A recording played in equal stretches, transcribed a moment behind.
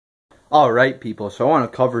Alright people, so I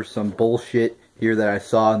want to cover some bullshit here that I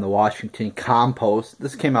saw in the Washington Compost.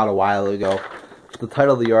 This came out a while ago. The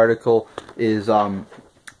title of the article is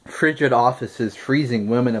Frigid Offices Freezing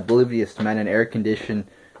Women Oblivious to Men in Air Conditioning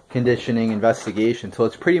Investigation. So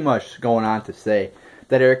it's pretty much going on to say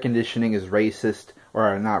that air conditioning is racist,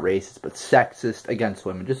 or not racist, but sexist against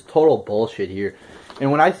women. Just total bullshit here.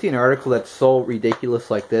 And when I see an article that's so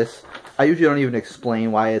ridiculous like this, I usually don't even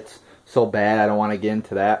explain why it's so bad. I don't want to get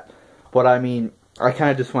into that. But I mean, I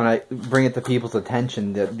kind of just want to bring it to people's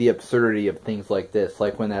attention, the absurdity of things like this.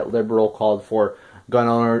 Like when that liberal called for gun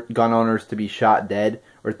owners to be shot dead,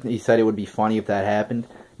 or he said it would be funny if that happened.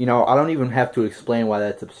 You know, I don't even have to explain why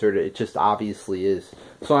that's absurd. It just obviously is.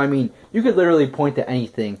 So I mean, you could literally point to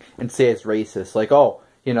anything and say it's racist. Like, oh,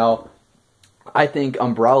 you know, I think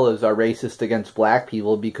umbrellas are racist against black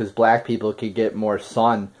people because black people could get more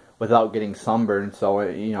sun without getting sunburned. So,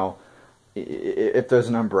 you know, if there's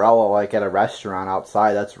an umbrella like at a restaurant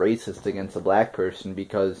outside, that's racist against a black person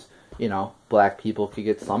because, you know, black people could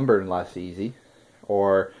get sunburned less easy.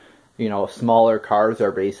 Or, you know, smaller cars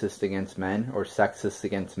are racist against men or sexist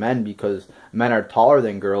against men because men are taller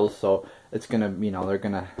than girls, so it's gonna, you know, they're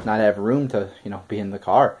gonna not have room to, you know, be in the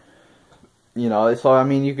car. You know, so I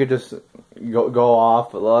mean, you could just go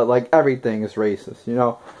off like everything is racist, you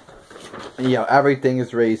know. You know, everything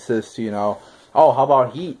is racist, you know. Oh, how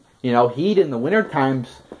about heat? You know, heat in the winter times,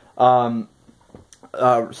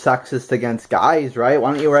 sexist against guys, right?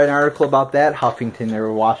 Why don't you write an article about that, Huffington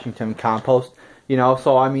or Washington Compost? You know,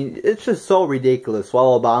 so I mean, it's just so ridiculous.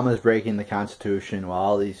 While Obama's breaking the Constitution, while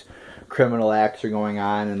all these criminal acts are going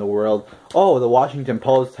on in the world, oh, the Washington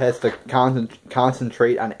Post has to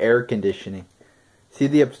concentrate on air conditioning. See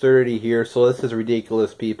the absurdity here? So this is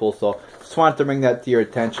ridiculous, people. So just wanted to bring that to your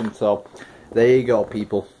attention. So there you go,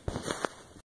 people.